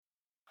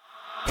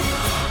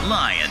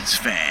Lions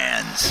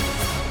fans,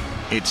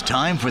 it's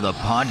time for the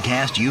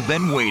podcast you've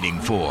been waiting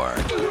for.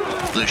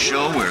 The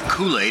show where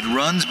Kool-Aid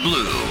runs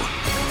blue,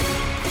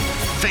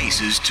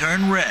 faces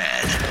turn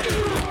red,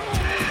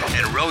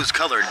 and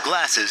rose-colored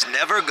glasses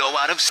never go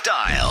out of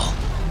style.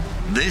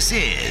 This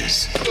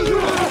is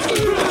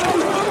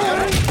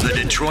the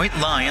Detroit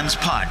Lions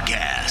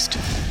Podcast.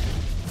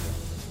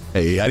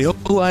 Hey, adios,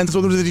 Lions.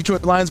 Welcome to the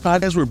Detroit Lions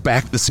Podcast. We're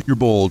back to the Senior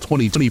Bowl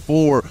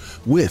 2024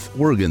 with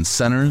Oregon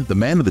center, the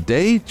man of the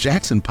day,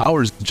 Jackson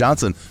Powers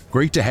Johnson.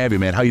 Great to have you,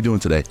 man. How you doing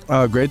today?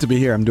 Great to be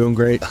here. I'm doing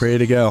great. Ready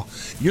to go.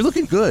 You're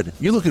looking good.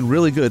 You're looking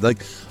really good. Like,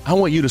 I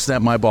want you to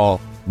snap my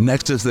ball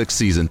next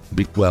season.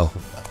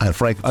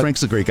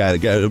 Frank's a great guy.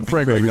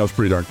 Frank knows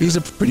pretty darn. He's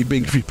a pretty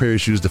big pair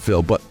of shoes to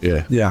fill, but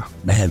yeah,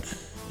 man,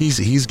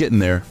 he's getting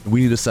there.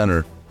 We need a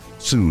center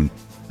soon.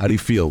 How do you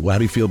feel? How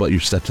do you feel about your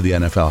step to the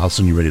NFL? How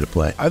soon are you ready to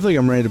play? I think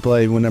I'm ready to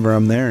play whenever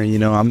I'm there. You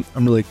know, I'm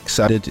really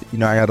excited. You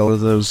know, I had all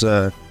of those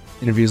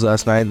interviews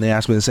last night, and they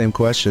asked me the same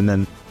question.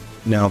 And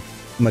you know,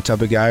 I'm a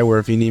type of guy where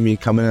if you need me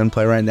to come in and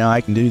play right now,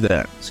 I can do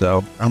that.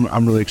 So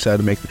I'm really excited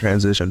to make the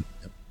transition.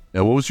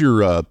 Now, what was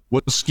your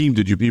what scheme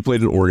did you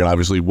played at Oregon?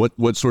 Obviously,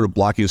 what sort of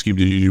blocking scheme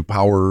did you do?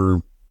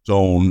 Power,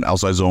 zone,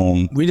 outside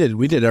zone? We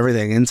did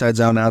everything: inside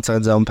zone,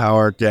 outside zone,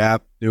 power,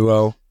 gap,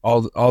 duo.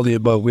 All the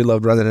above. We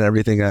loved running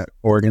everything at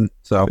Oregon.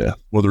 So yeah,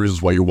 one of the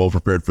reasons why you're well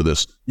prepared for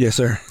this. Yes,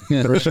 sir.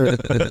 For sure.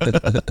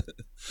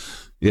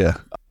 Yeah.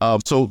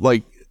 So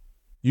like,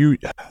 can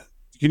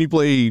you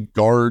play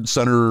guard,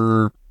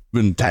 center,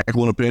 even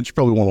tackle in a pinch? You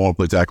probably won't want to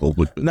play tackle.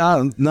 But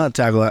not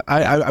tackle.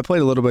 I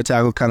played a little bit of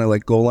tackle, kind of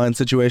like goal line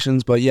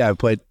situations. But yeah, I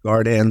played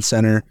guard and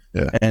center,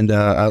 and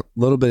a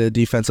little bit of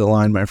defensive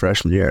line my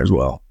freshman year as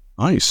well.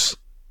 Nice.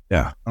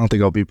 Yeah, I don't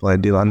think I'll be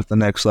playing D-line at the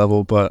next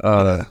level, but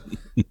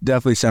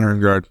definitely center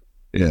and guard.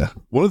 Yeah.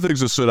 One of the things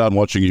that stood out in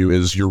watching you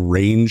is your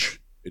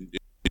range and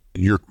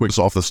your quicks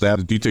off the snap.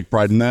 Do you take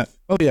pride in that?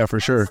 Oh, yeah,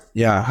 for sure.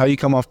 Yeah, how you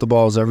come off the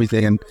ball is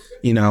everything, and,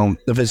 you know,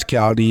 the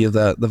physicality,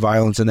 the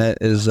violence in it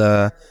is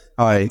how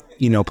I,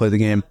 play the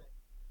game.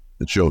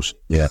 It shows.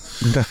 Yeah.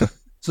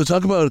 So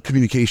talk about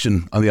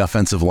communication on the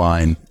offensive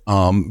line.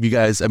 You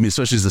guys, I mean,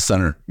 especially as the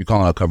center, you're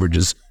calling out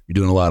coverages. You're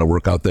doing a lot of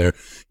work out there.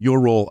 Your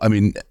role, I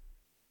mean,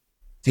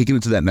 taking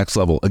it to that next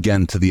level,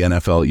 again, to the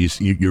NFL, you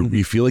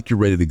feel like you're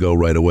ready to go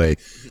right away.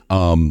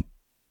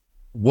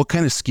 What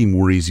kind of scheme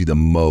worries you the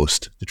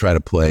most to try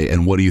to play,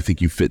 and what do you think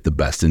you fit the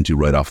best into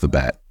right off the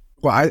bat?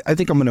 Well, I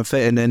think I'm going to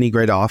fit in any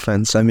great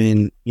offense. I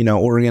mean,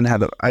 Oregon I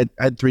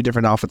had 3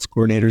 different offense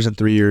coordinators in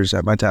 3 years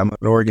at my time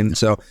at Oregon,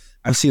 so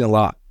I've seen a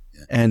lot.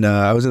 And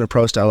I was in a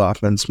pro-style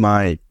offense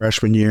my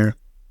freshman year,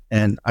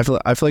 and I feel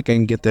like I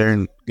can get there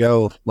and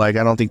go. Like,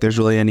 I don't think there's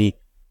really any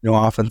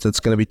offense that's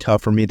going to be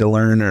tough for me to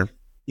learn or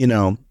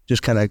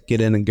just kind of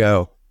get in and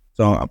go.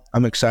 So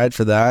I'm excited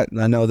for that.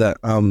 And I know that,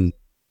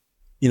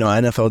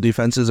 NFL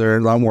defenses are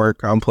a lot more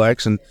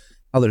complex and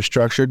how they're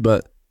structured,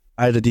 but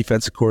I had a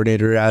defensive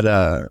coordinator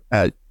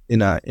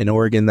in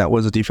Oregon that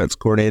was a defensive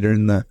coordinator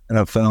in the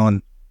NFL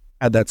and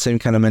had that same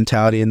kind of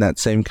mentality and that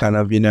same kind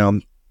of,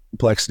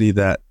 complexity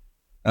that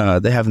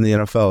they have in the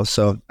NFL.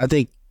 So I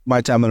think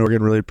my time in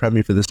Oregon really prepped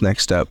me for this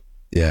next step.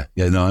 Yeah.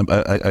 No,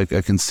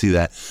 I can see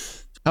that.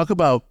 Talk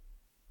about,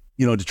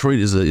 Detroit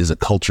is a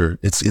culture.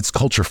 It's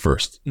culture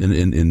first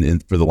in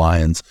for the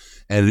Lions.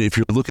 And if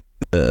you're looking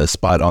at a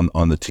spot on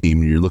the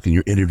team,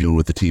 you're interviewing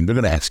with the team, they're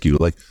going to ask you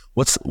like,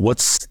 what's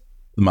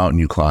the mountain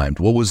you climbed?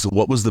 What was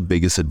the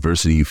biggest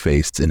adversity you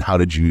faced, and how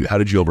did you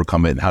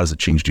overcome it, and how has it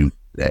changed you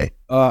today?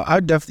 I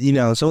definitely,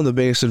 some of the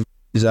biggest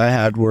adversities I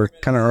had were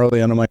kind of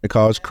early on in my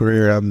college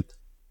career.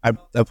 I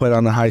played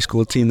on a high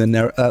school team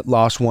that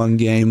lost one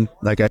game.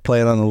 Like, I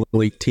played on a little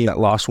league team that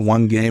lost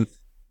one game.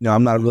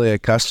 I'm not really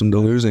accustomed to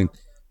losing.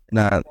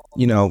 And,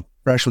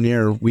 freshman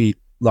year, we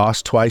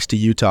lost twice to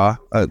Utah.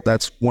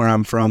 That's where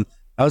I'm from.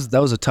 That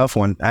was a tough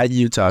one at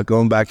Utah,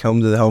 going back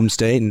home to the home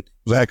state. And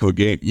back of a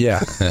game.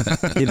 Yeah.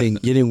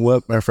 getting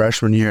whooped my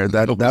freshman year.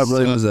 That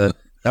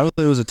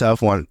really was a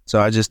tough one. So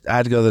I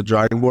had to go to the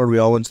drawing board. We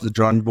all went to the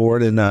drawing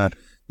board, and, I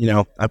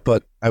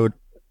would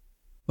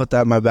put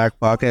that in my back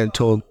pocket and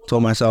told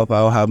myself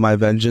I will have my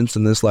vengeance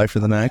in this life or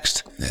the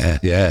next.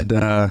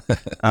 Yeah.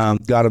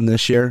 And, got him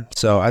this year.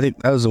 So I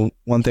think that was the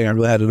one thing I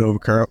really had to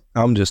overcome.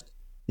 I'm just,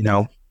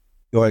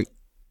 going,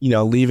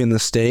 leaving the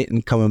state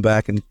and coming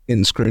back and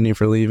getting scrutiny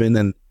for leaving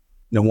and,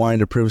 wanting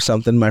to prove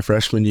something my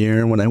freshman year.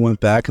 And when I went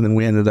back and then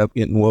we ended up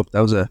getting whooped,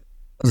 that was a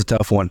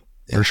tough one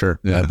for sure.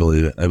 Yeah, I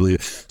believe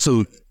it.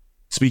 So,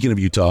 speaking of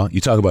Utah, you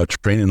talk about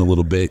training a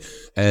little bit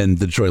and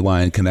the Detroit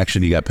Lion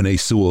connection. You got Penei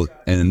Sewell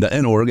and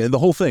Oregon, the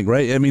whole thing,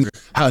 right? I mean,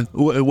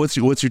 what's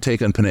your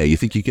take on Penei? You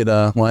think you could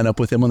line up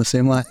with him on the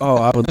same line? Oh,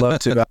 I would love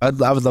to. I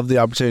would love the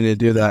opportunity to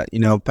do that.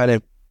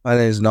 Penei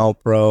is an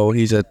all-pro.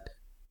 He's already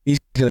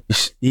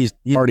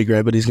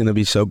great, but he's going to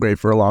be so great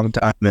for a long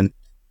time. And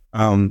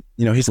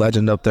he's a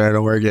legend up there at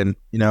Oregon.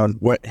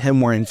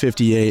 Him wearing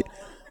 58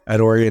 at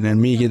Oregon and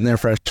me getting there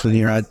freshman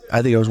year, I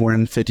think I was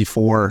wearing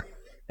 54,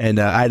 and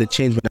I had to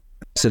change my.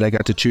 Said I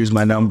got to choose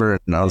my number,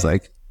 and I was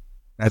like,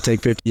 I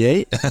take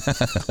 58.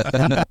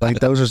 Like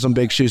those are some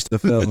big shoes to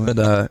fill.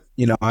 And,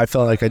 you know, I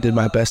felt like I did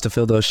my best to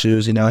fill those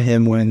shoes, you know,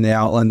 him winning the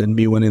Outland and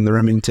me winning the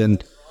Remington.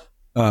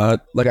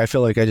 Like I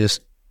feel like I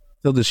just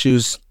filled the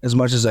shoes as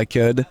much as I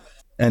could.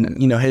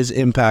 And, you know, his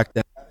impact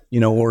that, you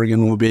know,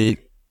 Oregon will be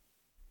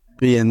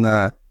in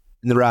the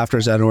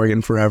rafters at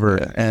Oregon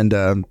forever.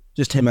 And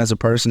just him as a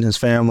person, his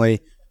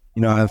family,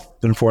 you know,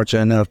 I've been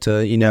fortunate enough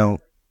to, you know,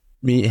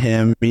 meet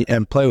him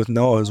and play with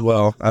Noah as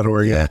well at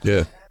Oregon.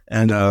 Yeah.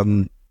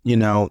 And, you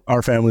know,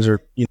 our families are,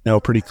 you know,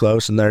 pretty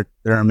close, and they're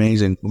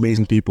amazing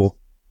people.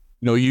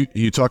 You know,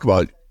 you talk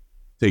about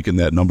taking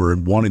that number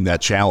and wanting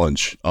that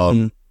challenge.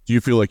 Do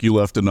you feel like you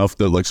left enough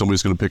that like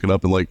somebody's going to pick it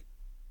up and like,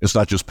 it's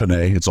not just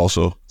Panay, it's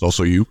also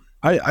you?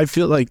 I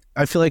feel like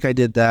I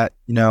did that.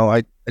 You know,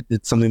 I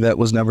did something that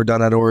was never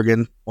done at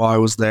Oregon while I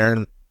was there,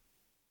 and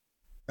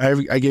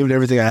I gave it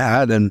everything I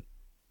had. And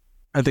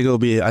I think it'll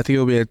be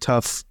a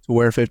tough to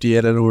wear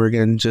 58 at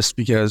Oregon, just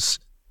because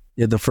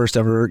you had the first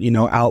ever, you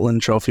know,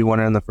 Outland Trophy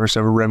winner and the first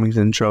ever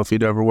Remington Trophy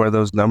to ever wear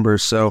those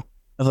numbers. So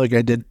I feel like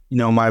I did, you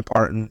know, my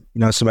part in,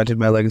 you know, cementing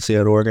my legacy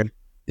at Oregon.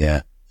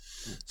 Yeah.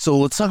 So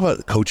let's talk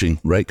about coaching,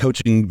 right?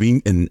 Coaching,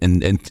 being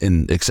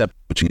and accept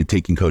coaching and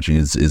taking coaching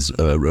is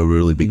a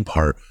really big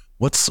part.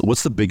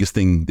 What's the biggest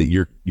thing that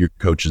your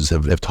coaches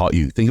have taught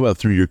you? Think about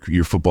through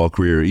your football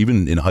career,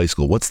 even in high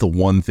school. What's the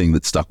one thing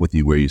that stuck with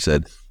you where you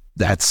said,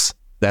 that's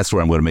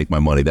where I'm going to make my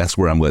money. That's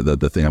where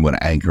the thing I'm going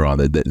to anchor on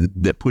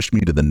that pushed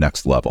me to the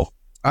next level.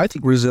 I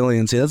think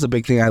resiliency. That's a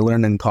big thing I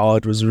learned in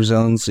college was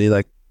resiliency.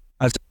 Like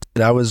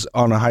I was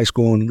on a high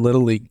school and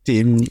little league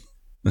team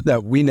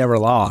that we never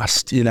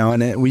lost, you know,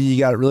 and we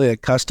got really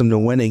accustomed to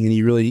winning, and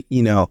you really,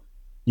 you know,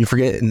 you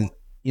forget and,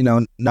 you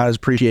know, not as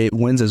appreciate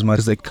wins as much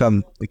as they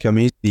come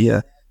easy to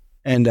you.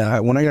 And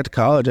when I got to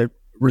college,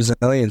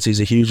 resiliency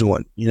is a huge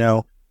one.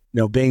 You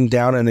know, being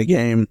down in a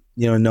game,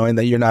 you know, knowing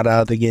that you're not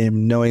out of the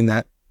game, knowing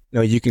that, you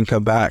know, you can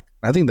come back.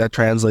 I think that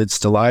translates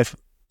to life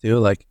too.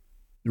 Like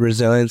the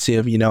resiliency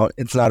of, you know,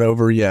 it's not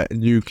over yet,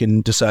 and you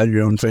can decide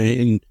your own fate,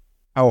 and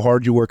how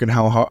hard you work and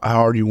how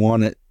hard you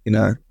want it, you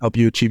know, help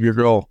you achieve your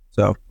goal.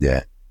 So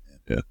yeah.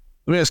 Let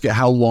me ask you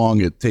how long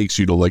it takes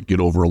you to like get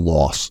over a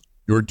loss,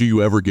 or do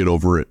you ever get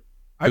over it?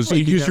 Because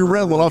you're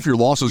rattling off your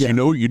losses,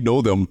 you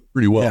know them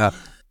pretty well.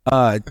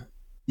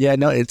 Yeah.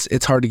 No,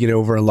 it's hard to get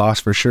over a loss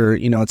for sure.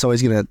 You know, it's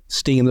always gonna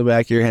sting in the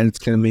back of your head. It's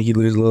gonna make you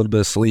lose a little bit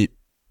of sleep.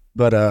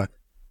 But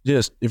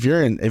just if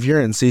you're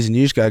in season,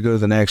 you just gotta go to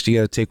the next. You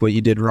gotta take what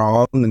you did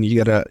wrong, and you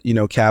gotta, you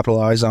know,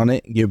 capitalize on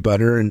it and get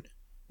better, and,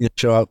 you know,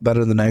 show up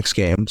better the next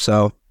game.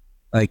 So,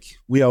 like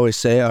we always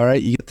say, all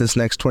right, you get this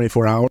next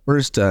 24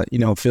 hours to, you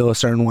know, feel a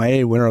certain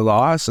way, win or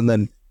loss, and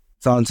then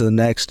it's on to the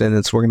next, and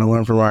we're going to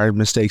learn from our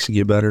mistakes and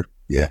get better.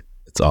 Yeah,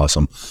 it's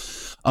awesome.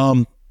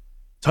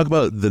 Talk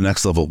about the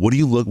next level. What are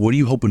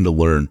you hoping to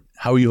learn?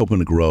 How are you hoping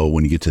to grow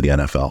when you get to the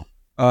NFL?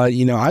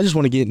 You know, I just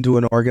want to get into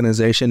an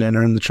organization and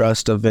earn the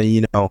trust of,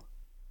 you know,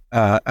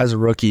 as a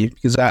rookie,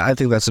 because I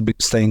think that's the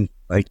biggest thing.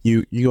 Like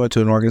you go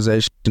into an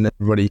organization and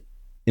everybody,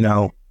 you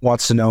know,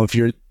 wants to know if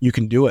you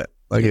can do it.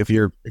 Like if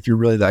you're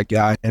really that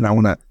guy, and I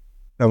want to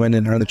come in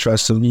and earn the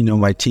trust of, you know,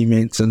 my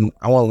teammates, and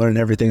I want to learn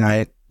everything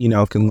I, you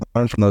know, can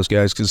learn from those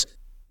guys, because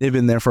they've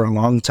been there for a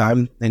long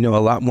time. They know a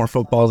lot more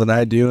football than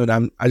I do,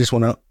 and I just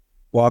want to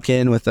walk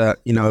in with a,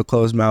 you know, a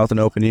closed mouth and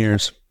open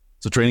ears.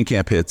 So training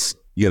camp hits,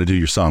 you got to do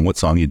your song. What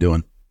song are you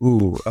doing?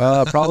 Ooh,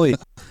 probably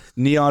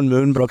Neon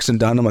Moon, Brooks and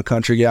Dunn. I'm a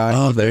country guy.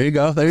 Oh, there you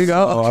go.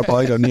 Oh, I'll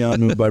probably go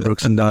Neon Moon by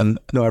Brooks and Dunn.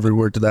 Know every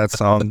word to that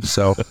song,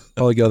 so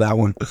probably go that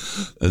one.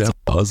 That's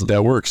awesome.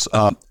 That works.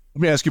 Let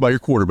me ask you about your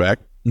quarterback.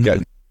 Yeah,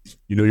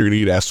 you know you're going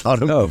to get asked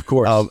about him. Oh, of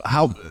course.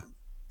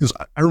 Because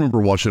I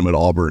remember watching him at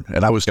Auburn,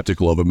 and I was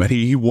skeptical of him, and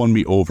he won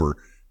me over.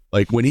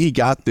 Like when he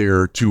got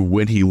there to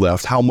when he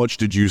left, how much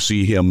did you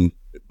see him,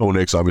 Bo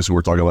Nix, obviously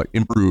we're talking about,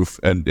 improve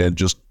and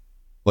just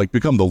like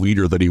become the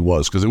leader that he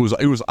was? Because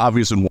it was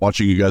obvious in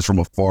watching you guys from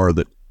afar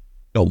that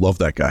y'all love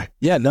that guy.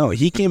 Yeah, no,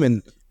 he came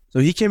in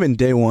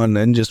day one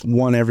and just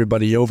won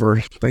everybody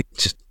over. Like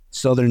just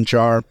Southern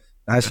charm.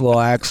 Nice little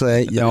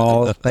accent,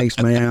 y'all. Thanks,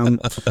 ma'am.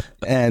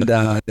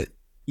 And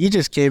he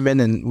just came in,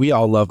 and we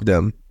all loved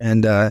him.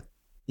 And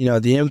you know,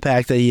 the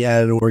impact that he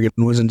had at Oregon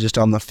wasn't just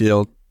on the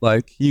field.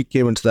 Like he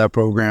came into that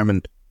program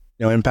and,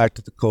 you know,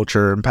 impacted the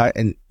culture,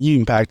 and he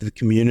impacted the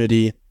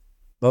community.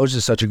 Bo's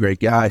just such a great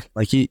guy.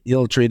 Like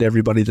he'll treat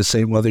everybody the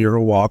same, whether you're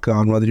a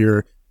walk-on, whether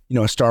you're, you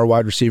know, a star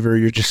wide receiver,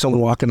 you're just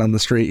someone walking on the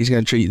street. He's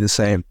going to treat you the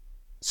same.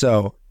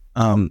 So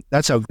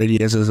that's how great he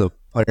is as a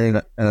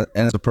player and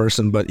as a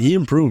person. But he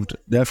improved,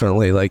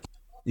 definitely. Like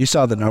you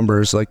saw the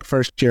numbers. Like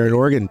first year at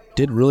Oregon,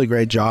 did a really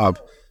great job.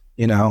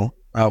 You know,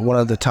 one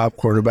of the top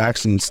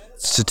quarterbacks in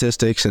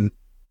statistics, and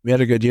we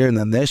had a good year. And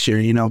then this year,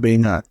 you know,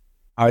 being a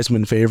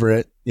Heisman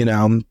favorite, you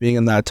know, being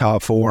in that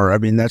top four, I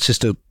mean, that's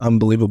just an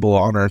unbelievable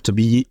honor to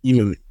be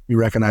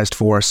recognized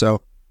for.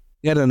 So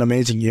he had an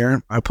amazing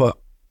year. I put,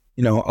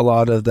 you know, a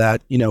lot of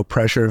that, you know,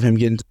 pressure of him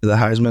getting to the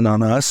Heisman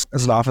on us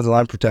as an offensive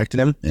line, protecting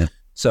him. Yeah.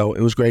 So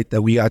it was great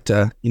that we got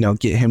to, you know,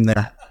 get him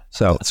there.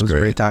 So it was a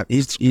great time.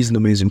 He's an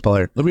amazing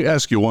player. Let me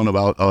ask you one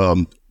about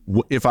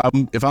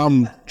if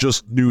I'm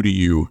just new to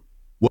you,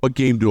 what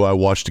game do I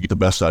watch to get the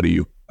best out of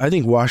you? I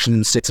think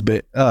Washington State's a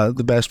bit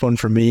the best one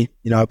for me.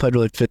 I played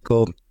really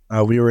physical.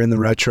 We were in the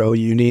retro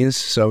unis,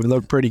 so we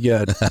looked pretty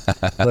good.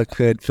 Look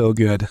good, feel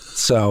good.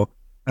 So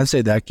I'd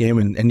say that game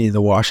and any of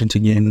the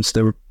Washington games,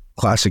 they were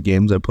classic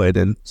games I played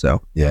in.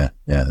 So yeah,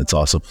 that's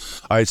awesome.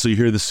 All right, so you're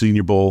here at the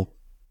Senior Bowl.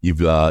 You've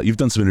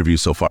done some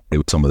interviews so far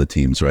with some of the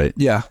teams, right?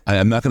 Yeah.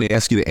 I'm not going to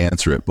ask you to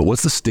answer it, but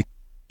what's the stick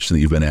question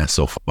that you've been asked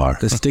so far?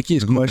 The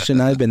stickiest question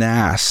I've been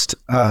asked.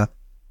 I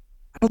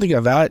don't think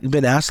I've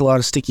been asked a lot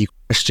of sticky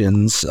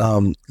questions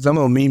because I'm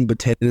a mean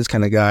potatoes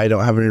kind of guy. I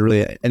don't have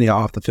any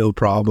off the field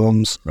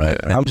problems. Right.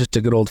 I'm just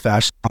a good old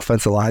fashioned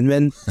offensive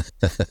lineman.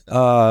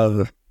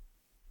 I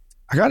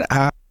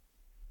got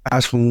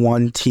asked from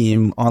one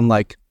team on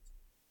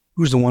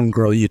who's the one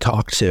girl you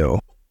talk to?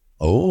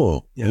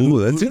 Oh, Yeah. Ooh,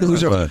 that's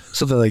fun.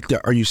 So they're like,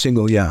 are you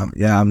single? Yeah,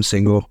 I'm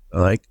single.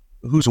 They're like,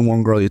 who's the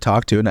one girl you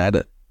talk to? And I had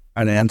to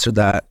answer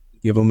that,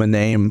 give them a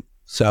name.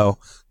 So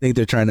I think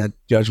they're trying to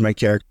judge my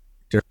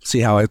character, see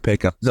how I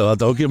pick them. So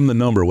don't give them the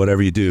number,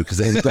 whatever you do, because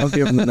they Don't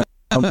give them the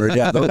number.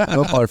 Yeah,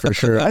 they'll call her for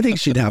sure. I think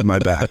she'd have my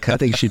back. I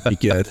think she'd be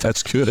good.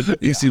 That's good.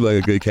 You seem like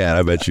a good cat.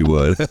 I bet you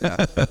would.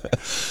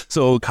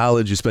 So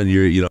college, you spent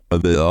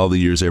all the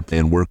years there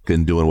playing,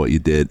 working, doing what you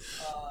did.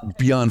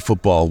 Beyond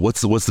football,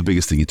 what's the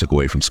biggest thing you took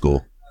away from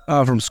school?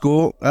 From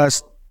school,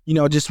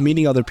 just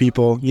meeting other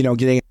people,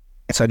 getting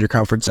outside your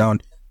comfort zone.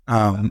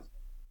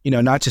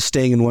 Not just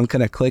staying in one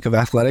kind of clique of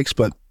athletics,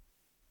 but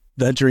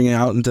venturing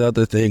out into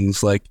other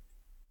things. Like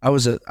I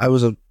was an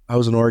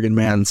Oregon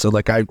man, so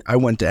I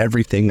went to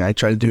everything. I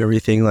tried to do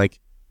everything,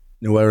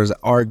 whether it was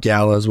art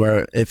galas,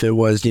 where if it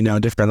was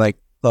different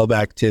club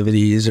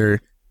activities or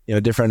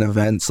different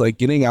events,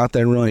 getting out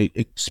there and really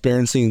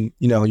experiencing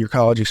your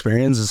college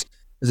experience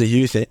is a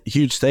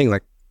huge thing.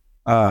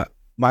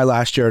 My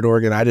last year at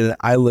Oregon,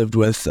 I lived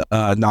with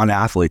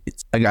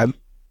non-athletes. I'm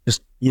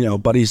just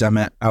buddies I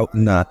met out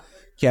in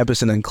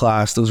campus and in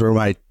class. Those were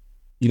my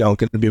going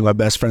to be my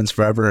best friends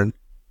forever, and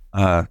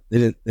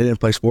they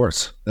didn't play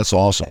sports. That's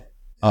awesome.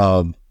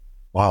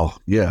 Wow,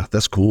 yeah,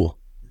 that's cool.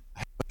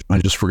 I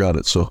just forgot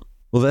it. So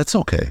Well, that's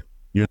okay.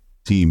 You're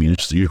a team.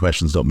 Your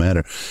questions don't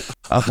matter.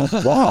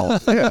 wow,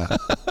 yeah.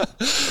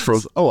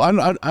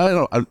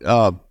 I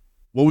don't.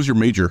 What was your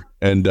major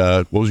and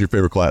what was your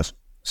favorite class?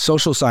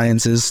 Social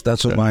sciences.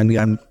 That's what mine.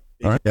 I'm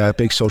a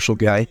big social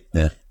guy.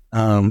 Yeah.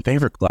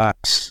 Favorite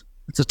class.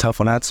 It's a tough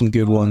one. I had some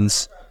good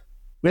ones.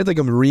 We had a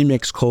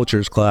remix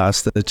cultures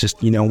class that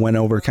just went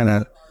over kind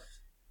of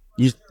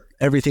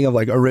everything of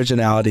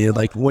originality.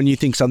 When you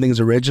think something's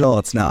original,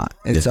 it's not.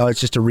 And so it's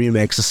just a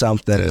remix of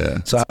something. Yeah,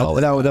 so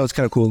that was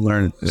kind of cool to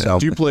learn. Yeah. So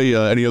Do you play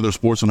any other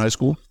sports in high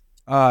school?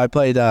 I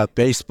played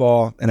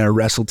baseball and I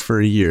wrestled for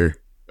a year.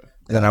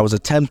 And then I was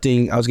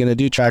going to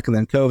do track, and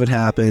then COVID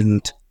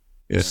happened.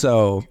 Yeah.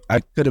 So I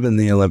could have been in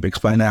the Olympics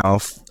by now.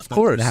 Of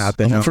course. it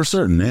happened. For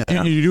certain,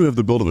 yeah. You do have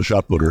the build of a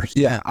shot putter.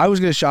 Yeah, I was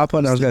going to shot put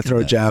and I was going to throw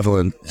a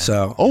javelin.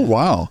 So Oh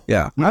wow.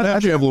 yeah, I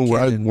have javelin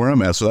where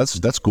I'm at, so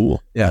that's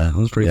cool. yeah, it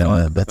was pretty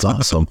fun. That's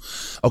awesome.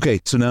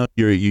 Okay, so now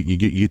you're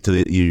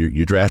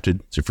drafted.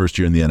 It's your first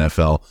year in the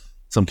NFL.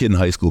 Some kid in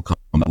high school come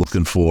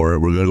looking for.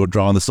 We're going to go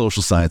draw on the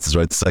social sciences,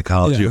 right? The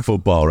psychology of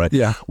football, right?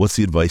 Yeah. What's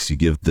the advice you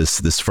give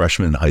this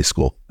freshman in high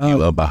school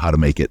about how to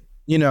make it?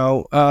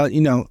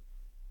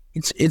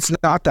 It's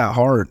not that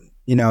hard.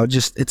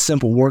 Just it's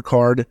simple. Work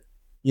hard.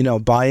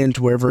 Buy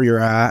into wherever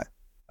you're at.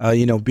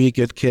 Be a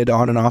good kid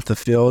on and off the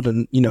field,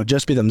 and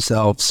just be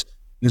themselves.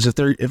 Because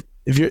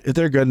if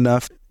they're good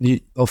enough,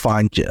 they'll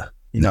find you.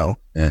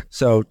 Yeah.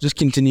 So just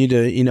continue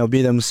to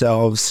be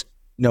themselves.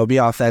 Be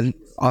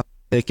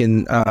authentic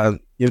and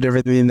give it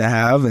everything they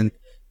have. And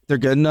if they're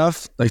good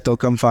enough, they'll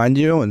come find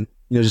you, and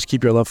just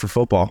keep your love for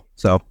football.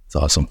 So It's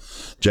awesome.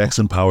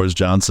 Jackson Powers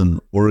Johnson,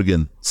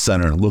 Oregon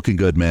center, looking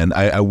good, man.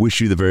 I wish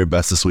you the very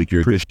best this week.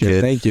 You're a good kid.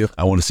 Thank you.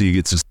 I want to see you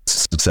get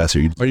success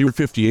here. Are you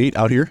 58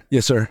 out here?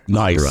 Yes, sir.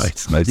 Nice.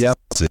 Right. Nice. Yep.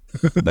 To see.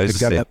 Nice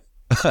to see. Yep.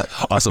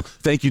 Awesome.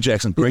 Thank you,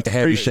 Jackson. Great to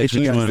have you. Appreciate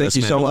you guys. Thank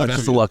you so much.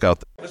 Best of luck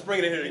out there. Let's bring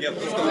it in here together.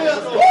 Let's go.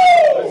 Let's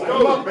go.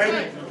 Come on,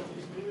 baby.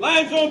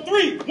 Lions on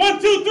 3.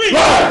 1, 2, 3.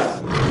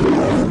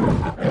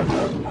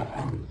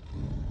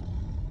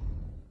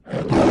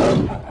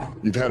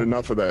 You've had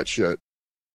enough of that shit.